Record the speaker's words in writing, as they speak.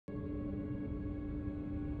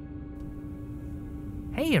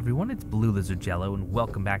Hey everyone, it's BlueLizardJello and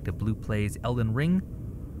welcome back to Blue Plays Elden Ring.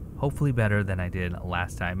 Hopefully better than I did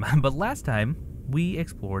last time. But last time, we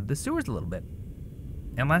explored the sewers a little bit.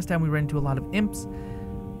 And last time we ran into a lot of imps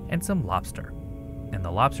and some lobster. And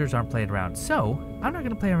the lobsters aren't playing around, so I'm not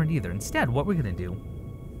going to play around either. Instead, what we're going to do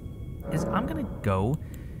is I'm going to go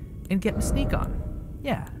and get my sneak on.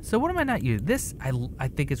 Yeah, so what am I not using? This, I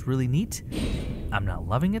think is really neat. I'm not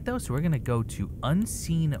loving it though, so we're going to go to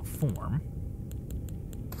unseen form.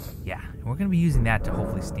 Yeah, and we're going to be using that to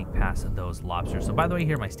hopefully sneak past those lobsters. So by the way,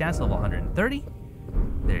 here my stats level 130.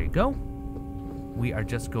 There you go. We are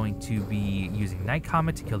just going to be using Night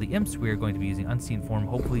Comet to kill the imps. We are going to be using unseen form,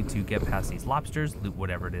 hopefully to get past these lobsters, loot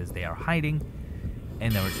whatever it is they are hiding,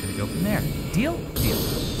 and then we're just going to go from there. Deal? Deal.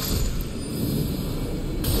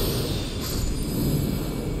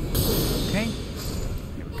 Okay,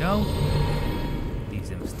 here we go.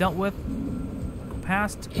 These imps dealt with. Go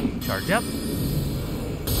past, charge up.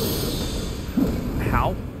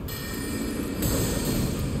 How?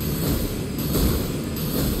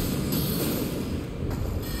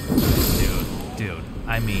 Dude,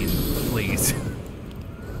 I mean, please.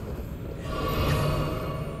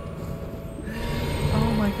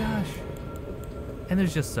 Oh my gosh. And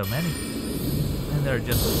there's just so many. And they're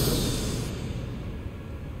just...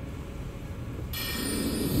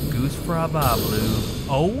 Goose fra blue.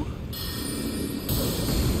 Oh?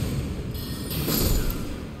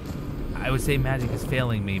 I would say magic is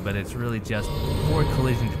failing me, but it's really just poor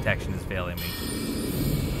collision detection is failing me.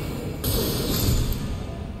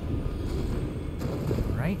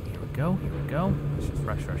 Alright, here we go, here we go. Let's just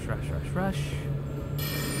rush.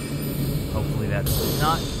 Hopefully that's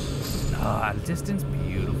not out of distance.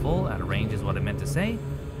 Beautiful. Out of range is what I meant to say.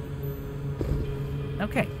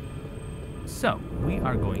 Okay. So, we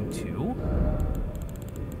are going to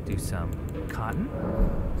do some cotton.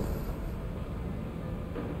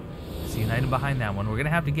 See an item behind that one. We're gonna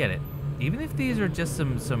have to get it, even if these are just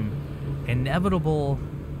some inevitable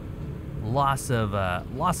loss of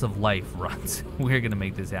life runs. We're gonna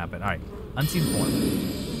make this happen. All right, unseen form.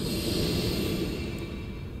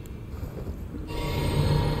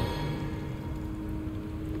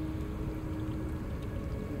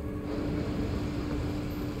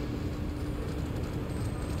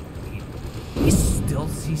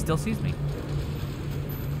 He still sees me.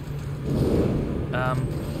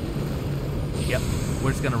 Yep,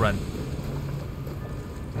 we're just gonna run.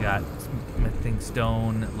 We got smithing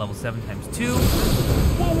stone, level 7 times 2.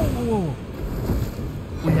 Whoa.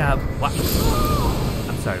 We have, what?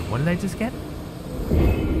 I'm sorry, what did I just get?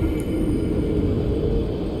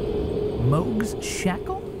 Mohg's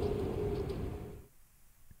Shackle?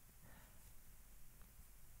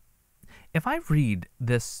 If I read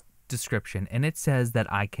this description and it says that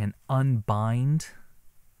I can unbind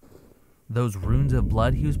those runes of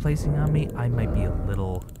blood he was placing on me, I might be a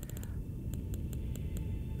little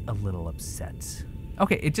upset.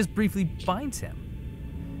 Okay, it just briefly binds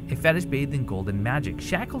him. A fetish bathed in golden magic.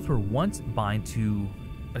 Shackles were once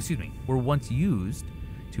used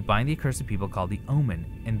to bind the accursed people called the Omen,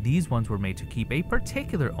 and these ones were made to keep a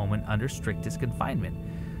particular omen under strictest confinement.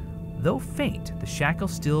 Though faint, the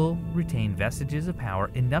shackles still retain vestiges of power,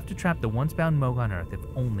 enough to trap the once bound Mohg on Earth, if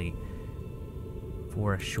only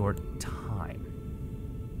for a short time.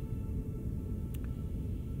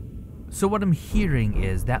 So what I'm hearing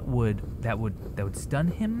is that would stun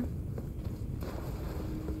him.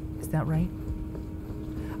 Is that right?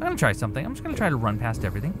 I'm gonna try something. I'm just gonna try to run past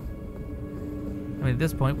everything. I mean, at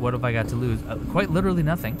this point, what have I got to lose? Quite literally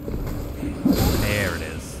nothing. There it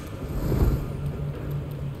is.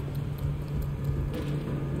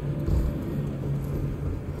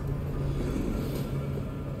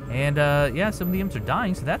 And, yeah, some of the imps are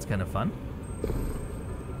dying, so that's kind of fun.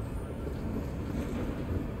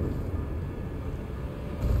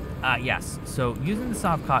 Yes, so using the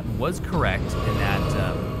soft cotton was correct in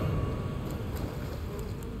that,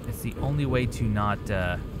 it's the only way to not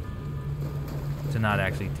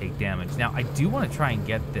actually take damage. Now, I do want to try and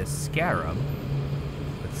get this scarab,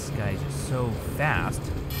 but this guy is just so fast.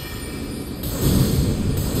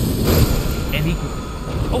 And he...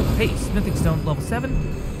 Oh, hey, smithing stone level 7.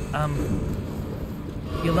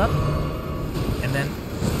 Heal up, and then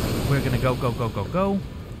we're gonna go.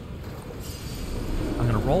 I'm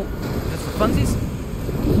gonna roll just for funsies,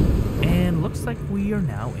 and looks like we are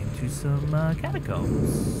now into some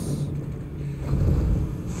catacombs.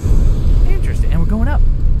 Interesting, and we're going up.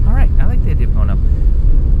 All right, I like the idea of going up.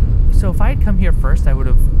 So if I had come here first, I would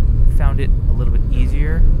have found it a little bit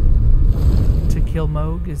easier to kill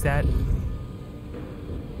Mohg. Is that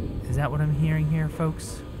what I'm hearing here,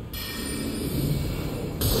 folks?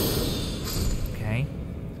 Okay.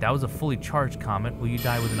 That was a fully charged comet. Will you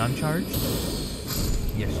die with an uncharged?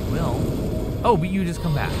 Yes, you will. Oh, but you just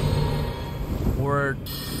come back. Or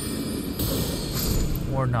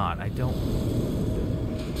not. I don't...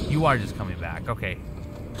 You are just coming back. Okay.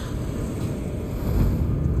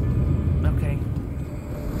 Okay.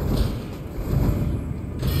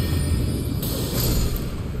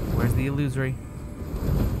 Where's the illusory?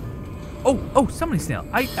 Oh, somebody snail.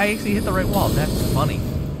 I actually hit the right wall. That's funny.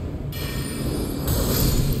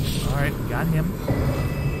 Alright, got him.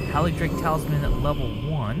 Haligdrake Talisman at level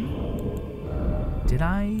 1. Did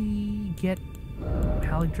I get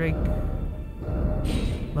Haligdrake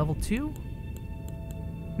level 2?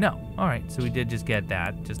 No. Alright, so we did just get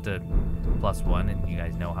that. Just a +1, and you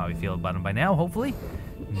guys know how I feel about him by now, hopefully.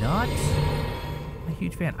 Not a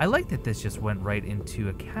huge fan. I like that this just went right into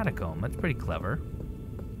a catacomb. That's pretty clever.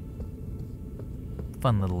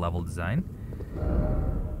 Fun little level design.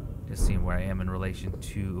 Just seeing where I am in relation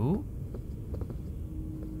to...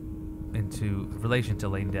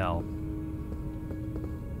 Leyndell.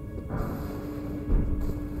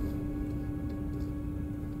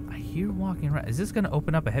 I hear walking around. Is this going to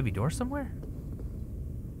open up a heavy door somewhere?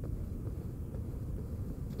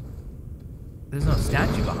 There's no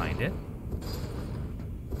statue behind it.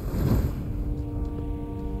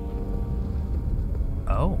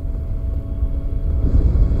 Oh.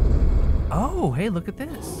 Oh, hey, look at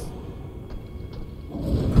this.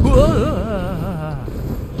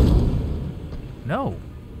 No.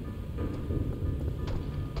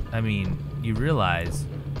 I mean, you realize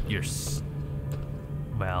you're...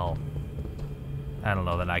 Well, I don't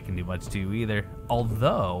know that I can do much to you either.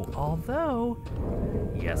 Although,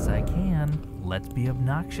 yes I can. Let's be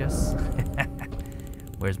obnoxious.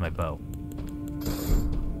 Where's my bow?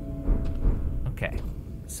 Okay,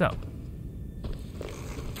 so.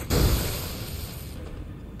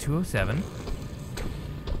 207.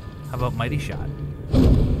 How about Mighty Shot?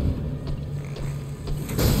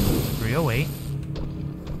 308.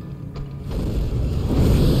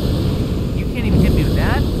 You can't even hit me with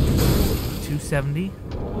that. 270.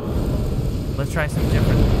 Let's try some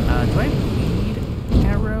different. Do I need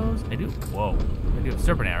arrows? I do. Whoa. I do have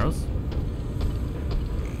serpent arrows.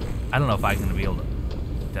 I don't know if I'm going to be able to...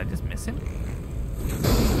 Did I just miss him?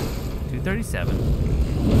 237.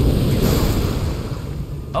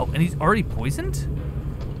 Oh, and he's already poisoned?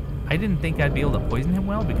 I didn't think I'd be able to poison him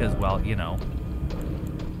well because, well, you know.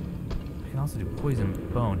 I can also do poison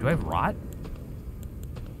bone. Do I have rot?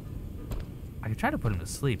 I could try to put him to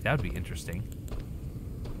sleep. That would be interesting.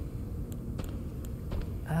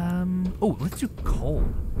 Oh, let's do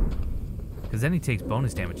cold. Because then he takes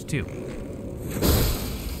bonus damage too.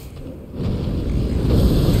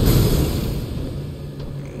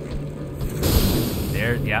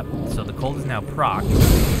 There, yep. So the cold is now proc.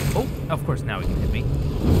 Oh, of course now he can hit me.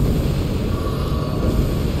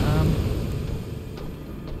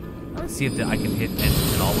 Let's see if I can hit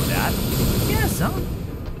anything at all with that. Yeah, some.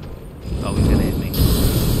 Oh, he's gonna hit me.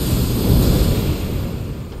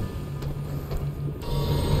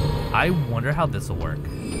 I wonder how this will work.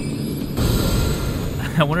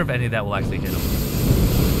 I wonder if any of that will actually hit him.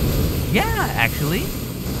 Yeah, actually.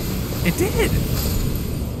 It did.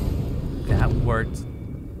 That worked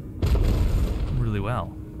really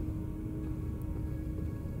well.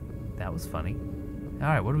 That was funny.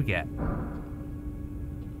 Alright, what do we get?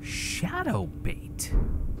 Shadow bait.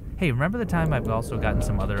 Hey, remember the time I've also gotten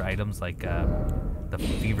some other items like the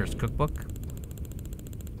Fever's Cookbook?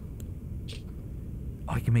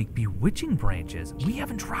 Oh, I can make bewitching branches. We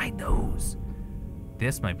haven't tried those.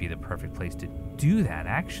 This might be the perfect place to do that,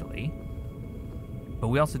 actually. But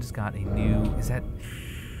we also just got a new... Is that...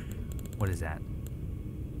 What is that?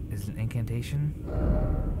 Is it an incantation?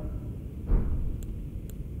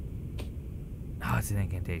 Oh, it's an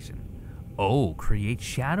incantation. Oh, create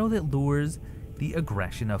shadow that lures the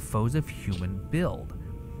aggression of foes of human build.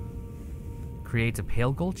 Creates a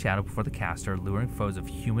pale gold shadow before the caster, luring foes of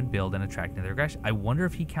human build and attracting their aggression. I wonder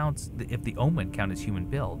if he counts, if the omen count as human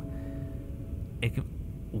build. It can,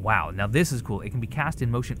 wow, now this is cool. It can be cast in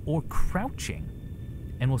motion or crouching,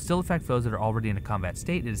 and will still affect foes that are already in a combat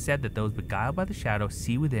state. It is said that those beguiled by the shadow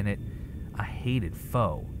see within it a hated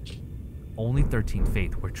foe. Only 13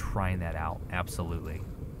 faith. We're trying that out. Absolutely.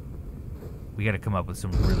 We got to come up with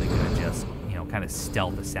some really good, just, you know, kind of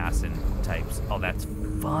stealth assassin types. Oh, that's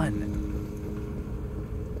fun.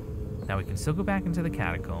 Now we can still go back into the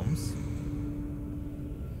catacombs.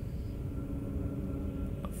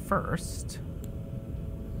 But first,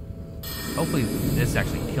 hopefully this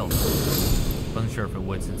actually kills him. Wasn't sure if it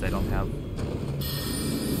would since I don't have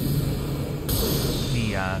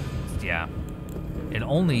the, yeah. It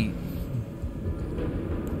only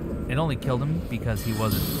It only killed him because he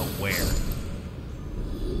wasn't aware.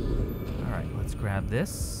 Alright, let's grab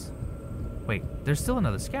this. Wait, there's still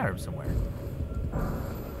another scarab somewhere.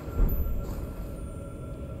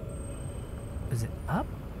 Is it up?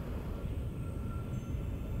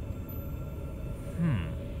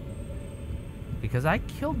 Because I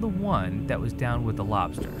killed the one that was down with the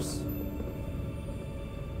lobsters.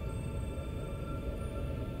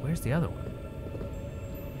 Where's the other one?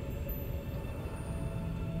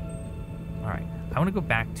 Alright, I want to go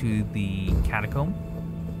back to the catacomb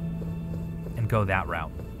and go that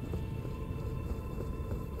route.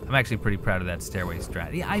 I'm actually pretty proud of that stairway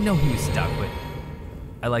strat. Yeah, I know he was stuck, but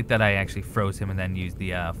I like that I actually froze him and then used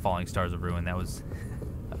the falling stars of ruin. That was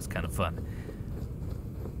kind of fun.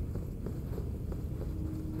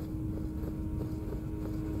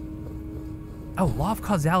 Oh, Law of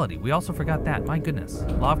Causality. We also forgot that. My goodness.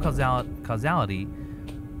 Law of Causality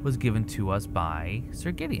was given to us by Sir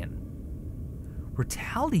Gideon.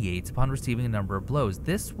 Retaliates upon receiving a number of blows.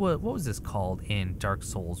 This was, what was this called in Dark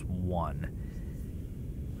Souls 1?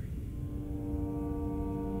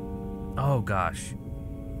 Oh gosh.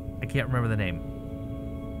 I can't remember the name.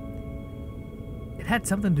 It had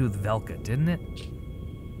something to do with Velka, didn't it?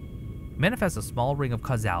 Manifests a small ring of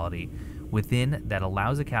causality within that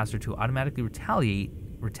allows a caster to automatically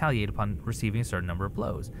retaliate upon receiving a certain number of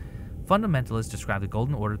blows. Fundamentalists describe the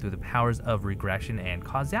Golden Order through the powers of regression and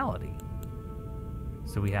causality.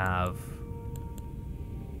 So we have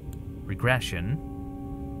regression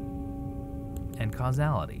and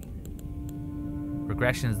causality.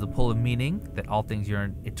 Regression is the pull of meaning that all things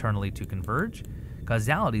yearn eternally to converge.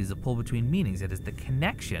 Causality is the pull between meanings. It is the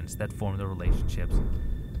connections that form the relationships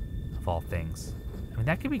of all things. I mean,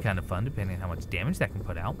 that could be kind of fun depending on how much damage that can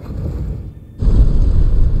put out.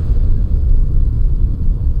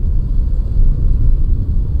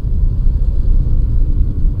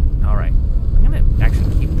 Alright. I'm going to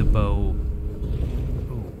actually keep the bow.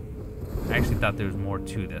 Ooh. I actually thought there was more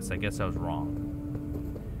to this. I guess I was wrong.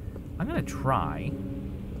 I'm going to try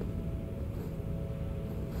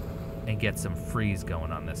and get some freeze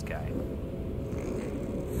going on this guy.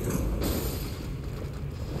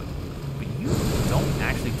 But you don't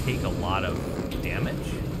actually take a lot of damage.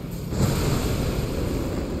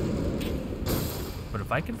 But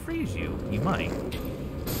if I can freeze you, you might.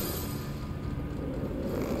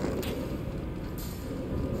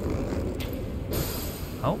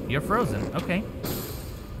 Oh, you're frozen. Okay.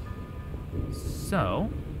 So,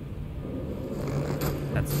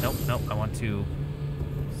 that's, nope, I want to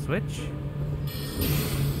switch.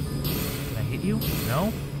 Can I hit you?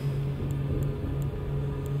 No?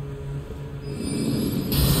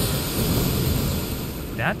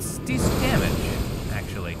 That's decent damage,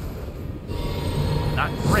 actually.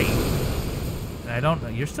 Not great. I don't know.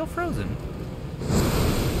 You're still frozen.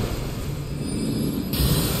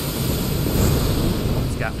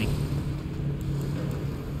 Almost got me.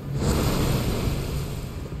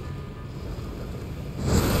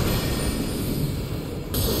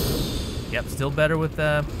 Yep, still better with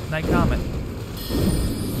the Night Comet.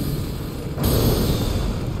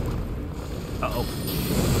 Uh-oh.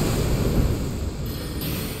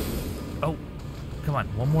 Oh, come on.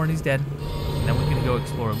 One more and he's dead. And then we can go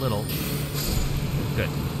explore a little. Good.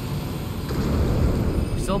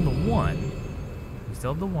 We still have the one. We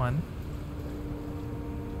still have the one.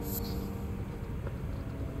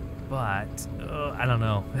 But, I don't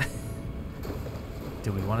know.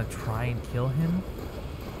 Do we want to try and kill him?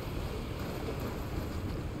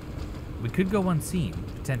 We could go unseen,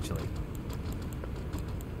 potentially.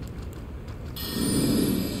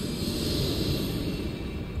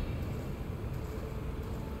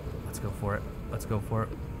 Let's go for it. Let's go for it.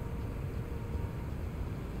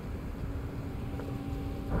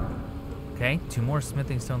 Okay, 2 more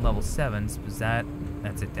smithing stone level 7s. Is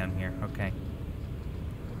that's it down here. Okay.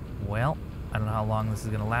 Well, I don't know how long this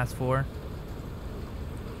is gonna last for.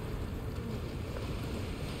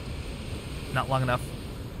 Not long enough.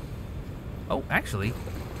 Oh, actually,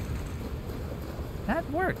 that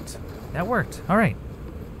worked. That worked. All right.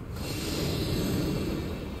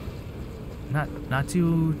 Not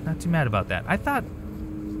too mad about that. I thought,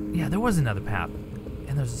 yeah, there was another path,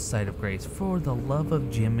 and there's a site of grace for the love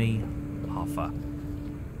of Jimmy Hoffa.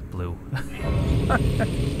 Blue.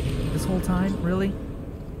 This whole time, really?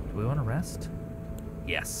 Do we want to rest?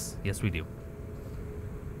 Yes. Yes, we do.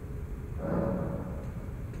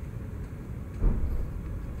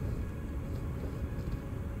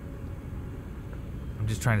 I'm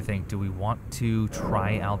just trying to think, do we want to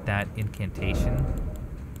try out that incantation?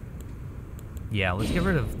 Yeah, let's get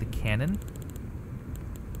rid of the cannon.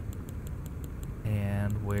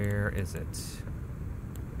 And where is it?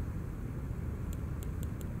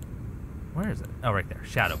 Where is it? Oh, right there.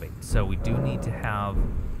 Shadow bait. So we do need to have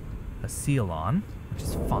a seal on, which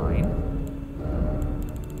is fine.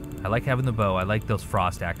 I like having the bow. I like those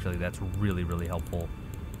frost, actually. That's really, really helpful.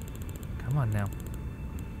 Come on now.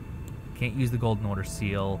 Can't use the Golden Order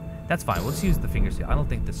seal. That's fine. Let's use the finger seal. I don't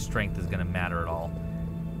think the strength is going to matter at all.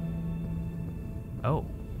 Oh.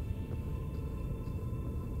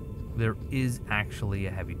 There is actually a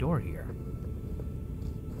heavy door here.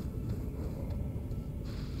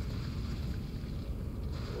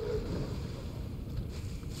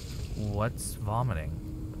 What's vomiting?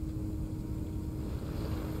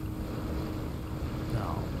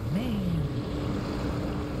 Oh, man.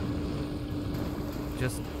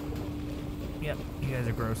 Just... Yep, you guys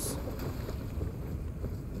are gross.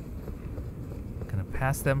 Gonna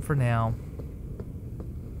pass them for now.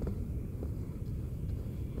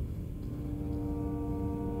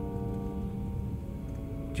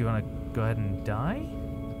 Do you want to go ahead and die?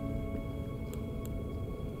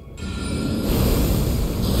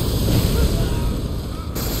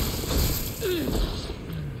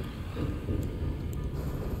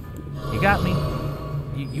 You got me.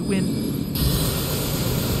 You win.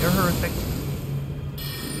 You're horrific.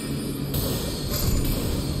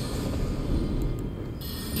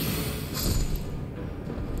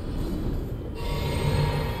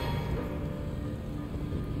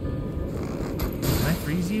 Can I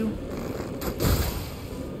freeze you?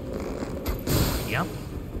 Yep.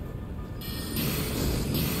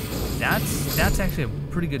 That's actually a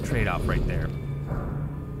pretty good trade-off right there.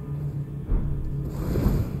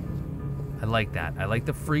 I like that. I like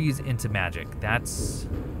the freeze into magic. That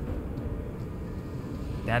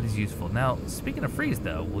is useful. Now, speaking of freeze,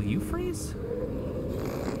 though, will you freeze?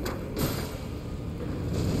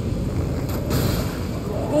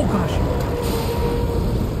 Oh, gosh.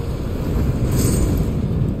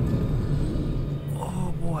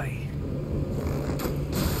 Oh, boy.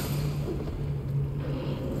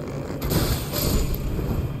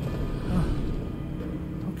 Oh,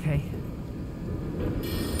 okay.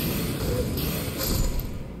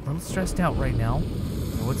 A little stressed out right now.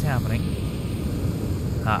 What's happening?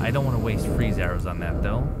 I don't want to waste freeze arrows on that,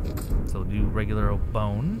 though. So we'll do regular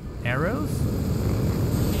bone arrows.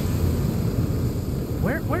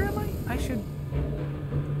 Where am I? I should...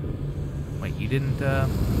 Wait, you didn't go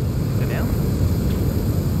down?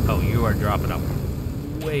 Oh, you are dropping up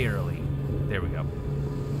way early. There we go.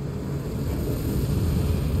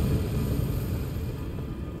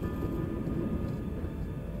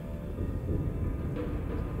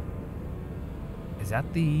 Is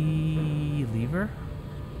that the lever?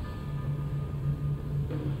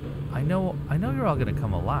 I know you're all gonna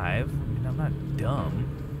come alive. I mean, I'm not dumb.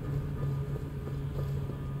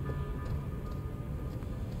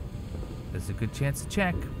 There's a good chance to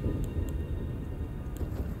check.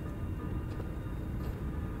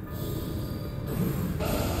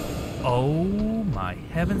 Oh my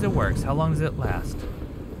heavens, it works. How long does it last?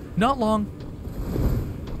 Not long.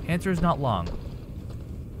 Answer is not long.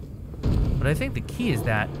 But I think the key is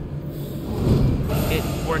that it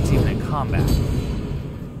works even in combat.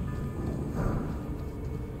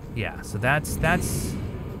 Yeah, so that's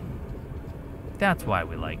why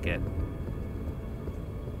we like it.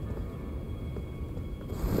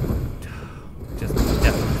 Just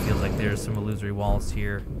definitely feels like there's some illusory walls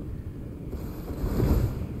here.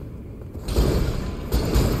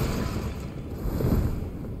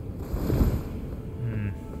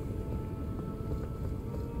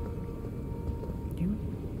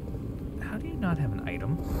 How do you not have an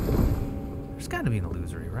item? There's got to be an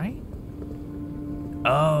illusory, right?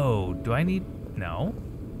 Oh, do I need... No.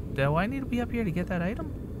 Do I need to be up here to get that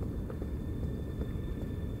item?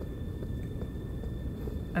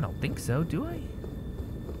 I don't think so, do I?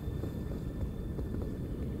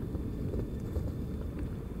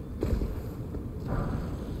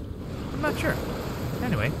 I'm not sure.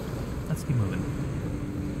 Anyway, let's keep moving.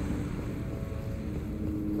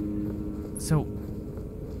 So,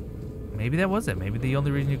 maybe that was it. Maybe the only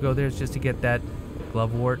reason you go there is just to get that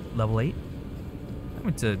glove wart level 8. I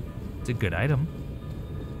mean, it's a good item.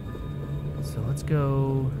 So let's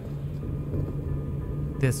go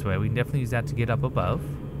this way. We can definitely use that to get up above.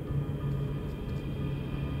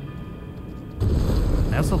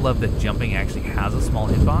 I also love that jumping actually has a small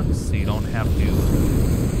hitbox, so you don't have to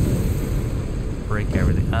break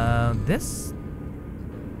everything. This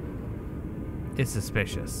is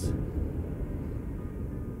suspicious.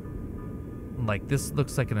 Like, this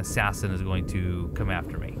looks like an assassin is going to come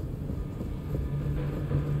after me.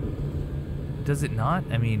 Does it not?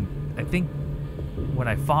 I mean, I think when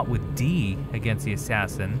I fought with D against the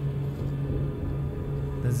assassin,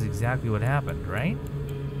 this is exactly what happened, right?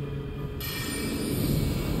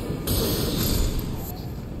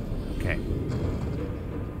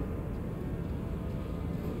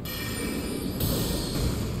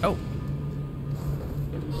 Oh.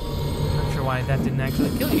 Not sure why that didn't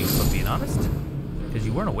actually kill you, if I'm being honest. Because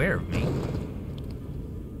you weren't aware of me.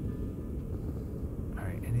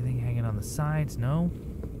 Alright, anything hanging on the sides? No.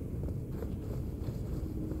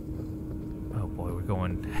 Oh boy, we're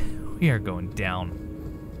going... we are going down.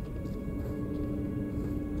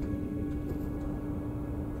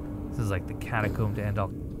 This is like the catacomb to end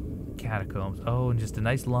all catacombs. Oh, and just a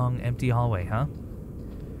nice long empty hallway, huh?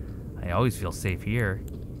 I always feel safe here.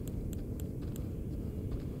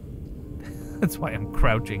 That's why I'm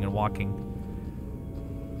crouching and walking.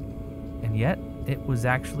 And yet, it was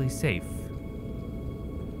actually safe.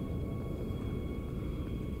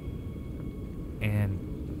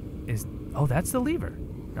 And is... oh, that's the lever.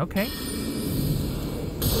 Okay.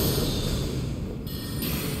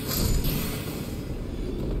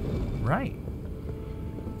 Right.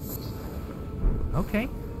 Okay.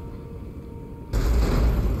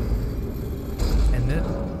 And then...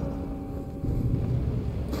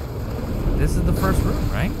 this is the first room,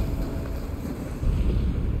 right?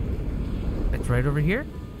 It's right over here?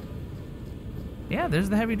 Yeah, there's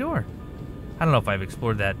the heavy door. I don't know if I've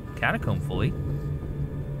explored that catacomb fully.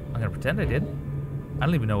 I'm gonna pretend I did. I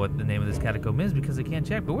don't even know what the name of this catacomb is because I can't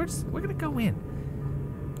check, but we're gonna go in.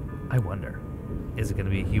 I wonder, is it gonna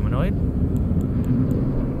be a humanoid?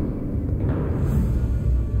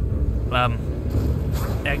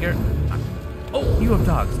 Edgar. Oh, you have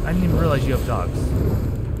dogs. I didn't even realize you have dogs.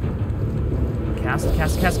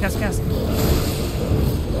 Cast.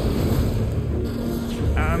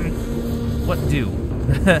 What do? You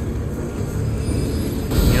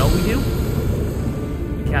know what we do?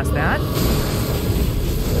 We cast that,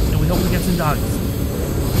 and we hope we get some dogs.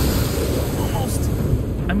 Almost.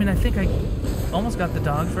 I mean, I think I almost got the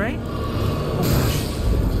dogs, right? Oh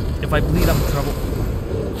gosh. If I bleed, I'm in trouble.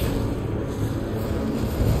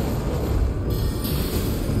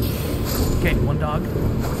 Okay, one dog.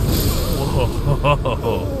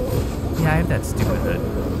 Whoa. Yeah, I have that stupid hood.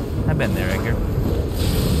 I've been there, Edgar.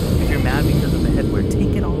 If you're mad because of the headwear,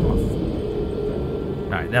 take it off.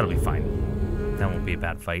 Alright, that'll be fine. That won't be a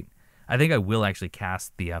bad fight. I think I will actually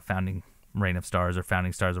cast the Founding Rain of Stars or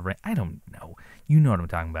Founding Stars of Rain. I don't know. You know what I'm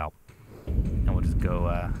talking about. And we'll just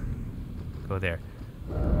go there.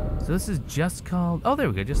 So this is just called... oh, there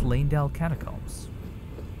we go. Just Leyndell Catacombs.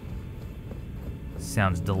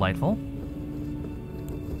 Sounds delightful.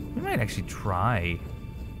 We might actually try...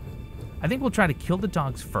 I think we'll try to kill the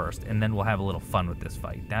dogs first, and then we'll have a little fun with this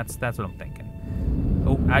fight. That's what I'm thinking.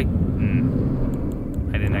 Oh, I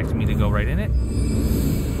didn't actually mean to go right in it.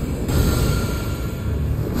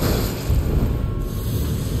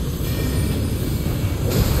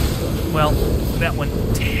 Well, that went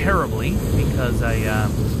terribly because I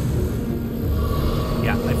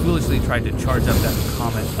foolishly tried to charge up that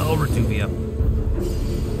comet. Oh, Retuvia.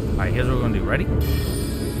 All right, here's what we're gonna do. Ready?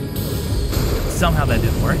 Somehow that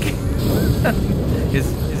didn't work.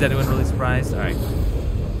 Is anyone really surprised? All right.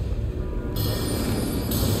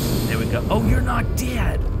 There we go. Oh, you're not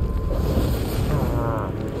dead.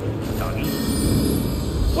 Doggy.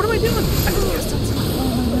 What am I doing? I just done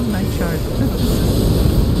some night shard.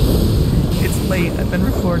 It's late. I've been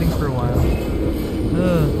recording for a while.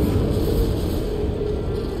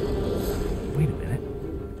 Wait a minute.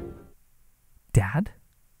 Dad?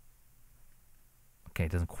 Okay,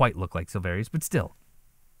 it doesn't quite look like Silverius, but still.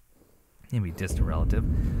 Maybe a distant relative.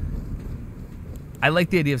 I like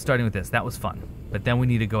the idea of starting with this. That was fun. But then we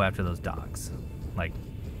need to go after those dogs. Like,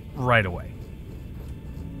 right away.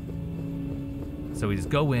 So we just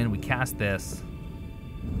go in, we cast this.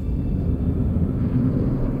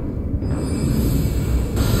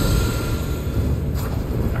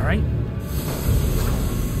 Alright.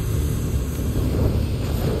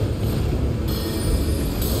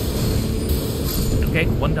 Okay,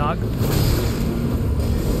 one dog.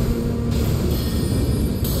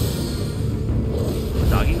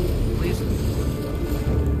 Doggy, please.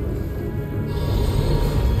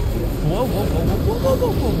 Whoa, whoa, whoa, whoa, whoa, whoa,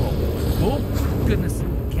 whoa, whoa, whoa. Whoa, goodness.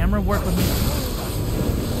 Camera, work with me.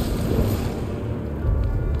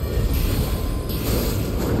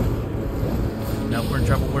 No, we're in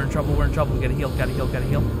trouble, we're in trouble, we're in trouble. We gotta heal, gotta heal, gotta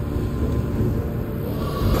heal.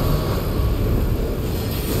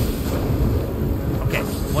 Okay,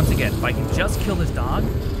 once again, if I can just kill this dog,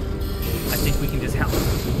 I think we can just help.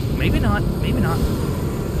 Maybe not, maybe not.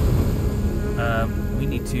 We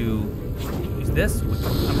need to use this, which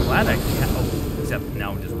I'm glad I actually have. Oh, except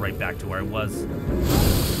now we're just right back to where I was.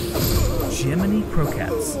 Jiminy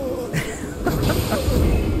croquettes.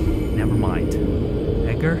 Never mind.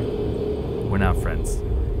 Edgar, we're not friends.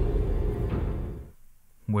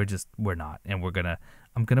 We're not. And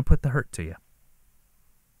I'm gonna put the hurt to you.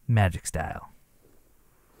 Magic style.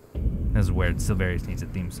 This is weird. Silverius needs a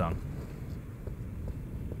theme song.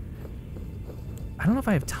 I don't know if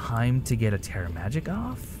I have time to get a Terra Magic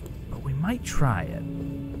off, but we might try it.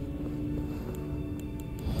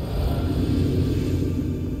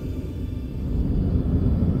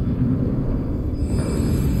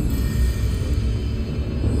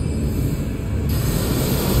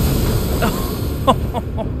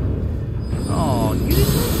 Oh, you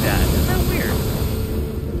didn't like that. Isn't that weird?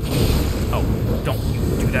 Oh, don't you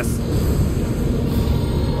do this.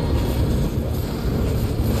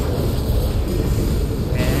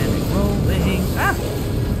 And rolling. Ah!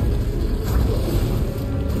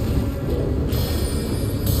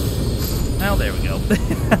 Well, there we go.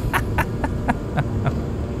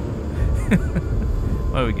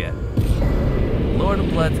 What do we get? Lord of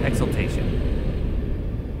Blood's Exaltation.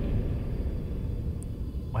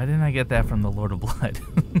 Why didn't I get that from the Lord of Blood?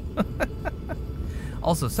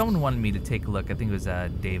 Also, someone wanted me to take a look. I think it was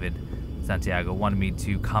David Santiago wanted me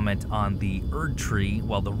to comment on the Erdtree,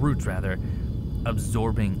 well, the roots rather,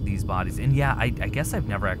 absorbing these bodies. And yeah, I guess I've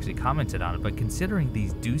never actually commented on it, but considering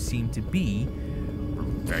these do seem to be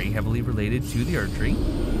very heavily related to the Erdtree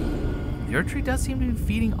does seem to be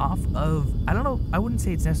feeding off of, I don't know, I wouldn't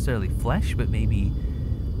say it's necessarily flesh, but maybe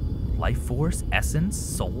life force, essence,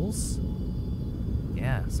 souls.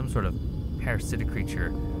 Yeah, some sort of parasitic creature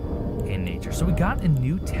in nature. So we got a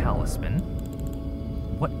new talisman.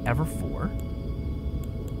 Whatever for.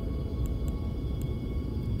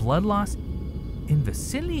 Blood loss in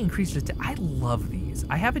vicinity increases to... I love these.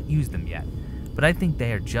 I haven't used them yet, but I think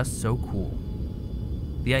they are just so cool.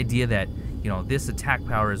 The idea that, you know, this attack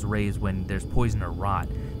power is raised when there's poison or rot.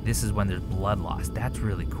 This is when there's blood loss. That's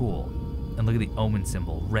really cool. And look at the omen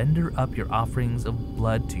symbol. Render up your offerings of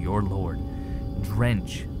blood to your lord.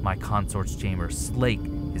 Drench my consort's chamber, slake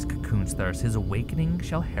his cocoon's thirst. His awakening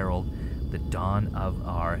shall herald the dawn of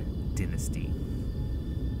our dynasty.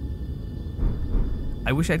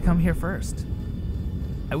 I wish I'd come here first.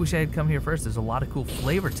 There's a lot of cool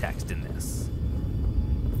flavor text in this.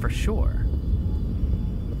 For sure.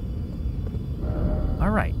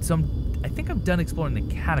 Alright, so I think I'm done exploring the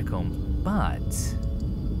catacombs, but...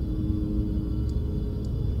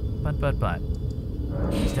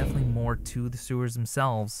 There's definitely more to the sewers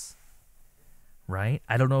themselves, right?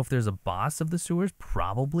 I don't know if there's a boss of the sewers,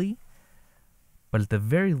 probably. But at the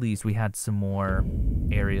very least, we had some more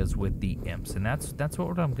areas with the imps. And that's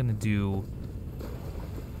what I'm going to do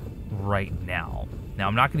right now. Now,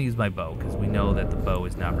 I'm not going to use my bow, because we know that the bow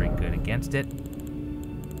is not very good against it.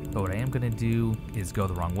 But what I am going to do is go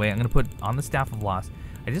the wrong way. I'm going to put on the Staff of Loss.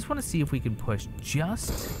 I just want to see if we can push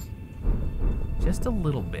just a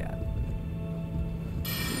little bit.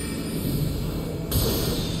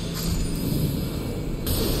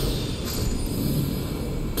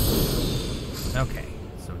 Okay,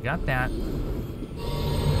 so we got that.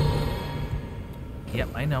 Yep,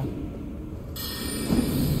 I know.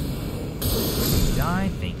 Die,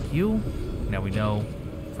 thank you. Now we know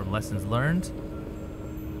from lessons learned.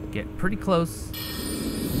 Get pretty close.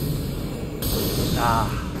 Ah.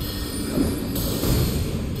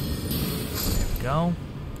 There we go.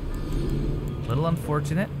 A little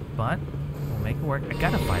unfortunate, but we'll make it work. I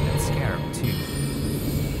gotta find that scarab too.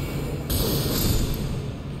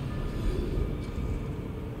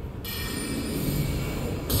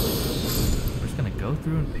 Go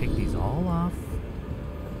through and pick these all off.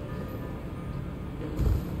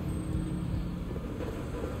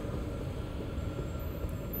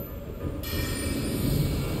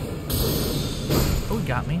 Oh, he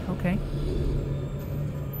got me. Okay.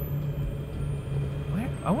 Where?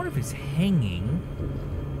 I wonder if he's hanging.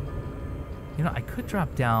 You know, I could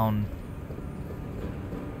drop down.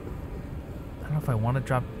 I don't know if I want to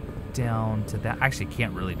drop down to that. Actually,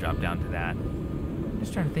 can't really drop down to that.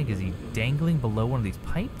 Just trying to think, is he dangling below one of these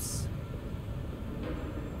pipes?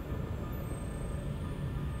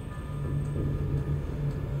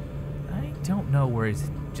 I don't know where he's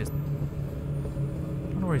just... I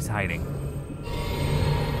don't know where he's hiding.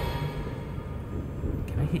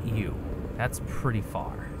 Can I hit you? That's pretty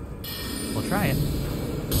far. We'll try it.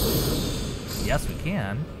 Yes, we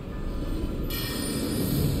can.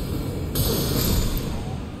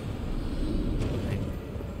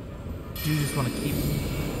 I do just want to keep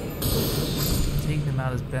taking them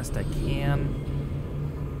out as best I can.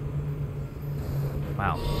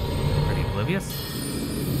 Wow. Pretty oblivious.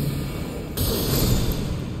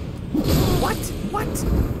 What? What?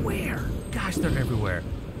 Where? Gosh, they're everywhere.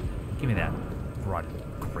 Give me that broad,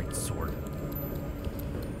 great sword.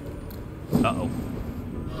 Uh-oh.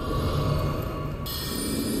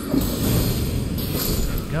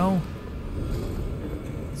 There we go.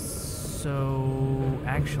 So,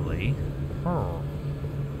 actually,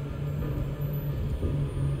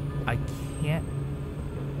 I can't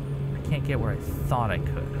get where I thought I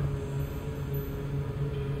could.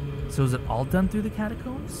 So is it all done through the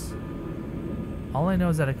catacombs? All I know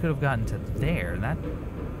is that I could have gotten to there. That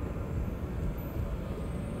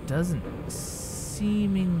doesn't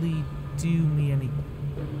seemingly do me any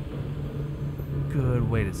good.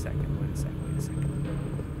 Wait a second.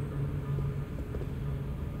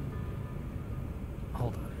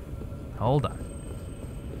 Hold on.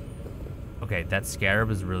 Okay, that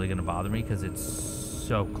scarab is really gonna bother me because it's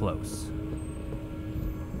so close.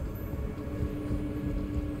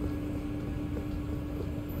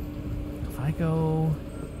 If I go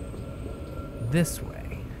this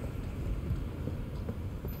way,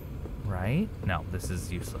 right? No, this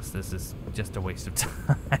is useless. This is just a waste of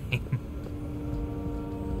time.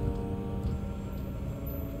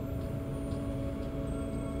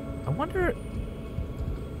 I wonder,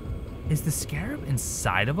 is the scarab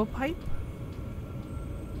inside of a pipe?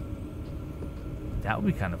 That would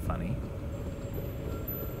be kind of funny.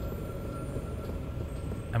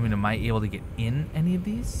 I mean, am I able to get in any of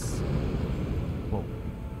these? Whoa.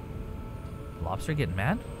 Lobster getting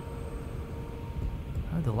mad?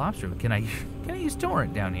 Oh, the lobster. Can I use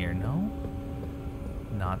torrent down here? No.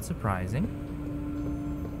 Not surprising.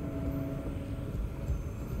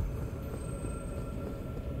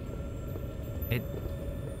 It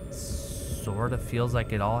sort of feels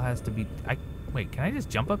like it all has to be... Wait, can I just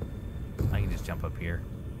jump up? I can just jump up here.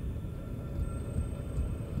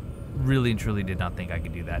 Really and truly did not think I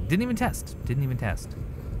could do that. Didn't even test.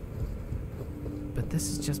 But this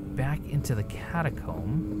is just back into the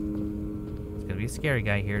catacomb. There's gonna be a scary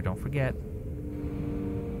guy here, don't forget.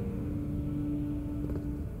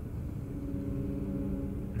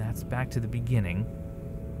 And that's back to the beginning.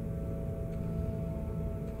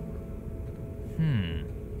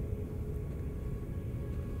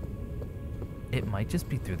 It might just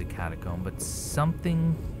be through the catacomb, but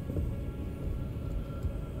something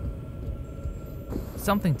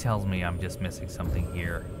tells me I'm just missing something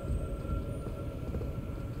here.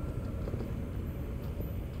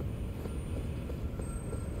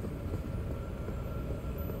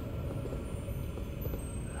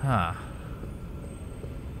 Huh.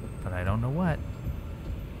 But I don't know what.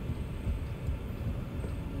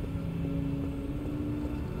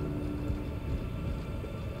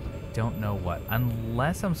 Don't know what.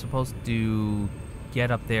 Unless I'm supposed to get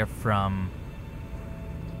up there from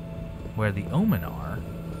where the omen are.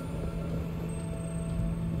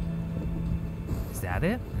 Is that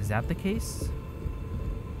it? Is that the case?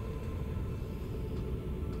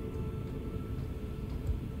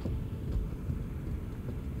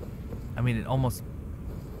 I mean, it almost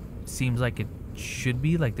seems like it should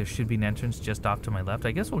be. Like there should be an entrance just off to my left.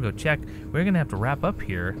 I guess we'll go check. We're gonna have to wrap up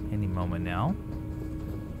here any moment now.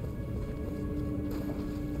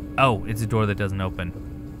 Oh, it's a door that doesn't open.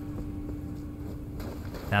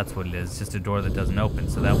 That's what it is. It's just a door that doesn't open,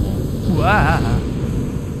 so that won't... Wah!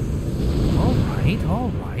 All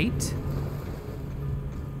right.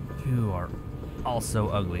 You are also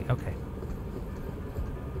ugly. Okay.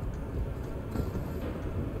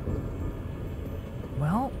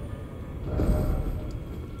 Well...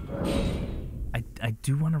 I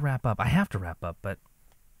do want to wrap up. I have to wrap up, but...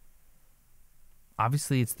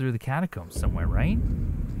 Obviously, it's through the catacombs somewhere, right?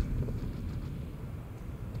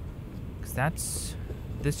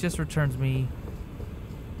 This just returns me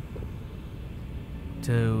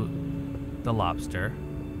to the lobster.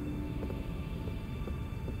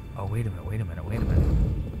 Oh, wait a minute.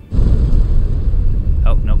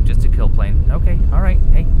 Oh, nope, just a kill plane. Okay, all right.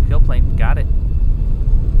 Hey, kill plane, got it.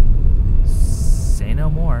 Say no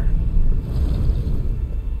more.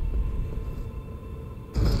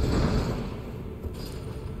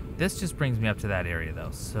 This just brings me up to that area,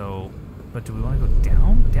 though, so... But do we want to go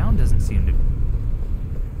down? Down doesn't seem to...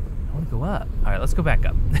 I want to go up. All right, let's go back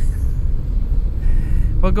up.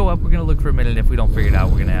 We'll go up. We're going to look for a minute. If we don't figure it out,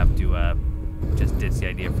 we're going to have to just ditch the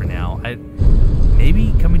idea for now.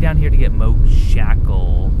 Maybe coming down here to get Moog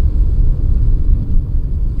Shackle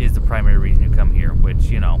is the primary reason you come here, which,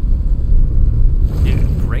 you know,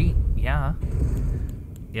 great, yeah.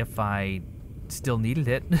 If I still needed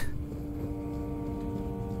it.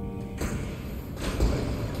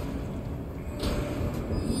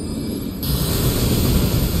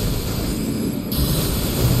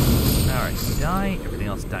 Die. Everything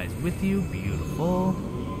else dies with you. Beautiful.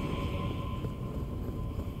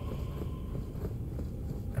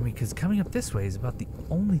 I mean, because coming up this way is about the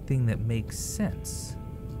only thing that makes sense.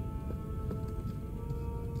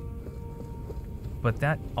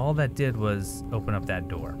 But all that did was open up that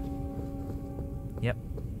door. Yep.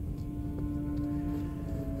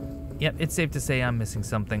 Yep, it's safe to say I'm missing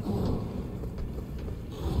something.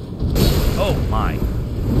 Oh my.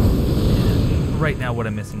 Right now what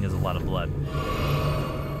I'm missing is a lot of blood.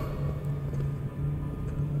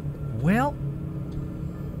 Well.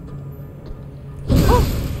 Oh!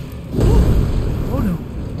 Oh no.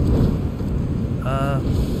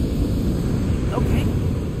 Okay.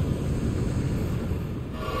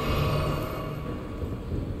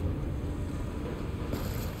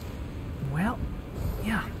 Well,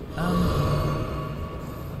 yeah.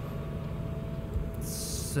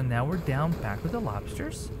 So now we're down back with the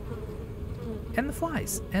lobsters and the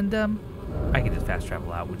flies, and I can just fast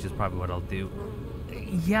travel out, which is probably what I'll do.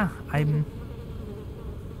 Yeah, I'm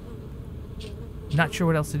not sure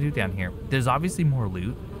what else to do down here. There's obviously more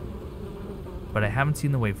loot, but I haven't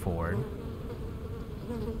seen the way forward.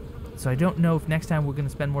 So I don't know if next time we're going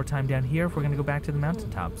to spend more time down here, if we're going to go back to the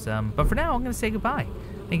mountaintops. But for now, I'm going to say goodbye.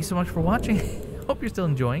 Thank you so much for watching. Hope you're still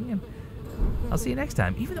enjoying, and I'll see you next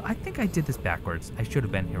time. Even though I think I did this backwards. I should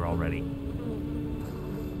have been here already.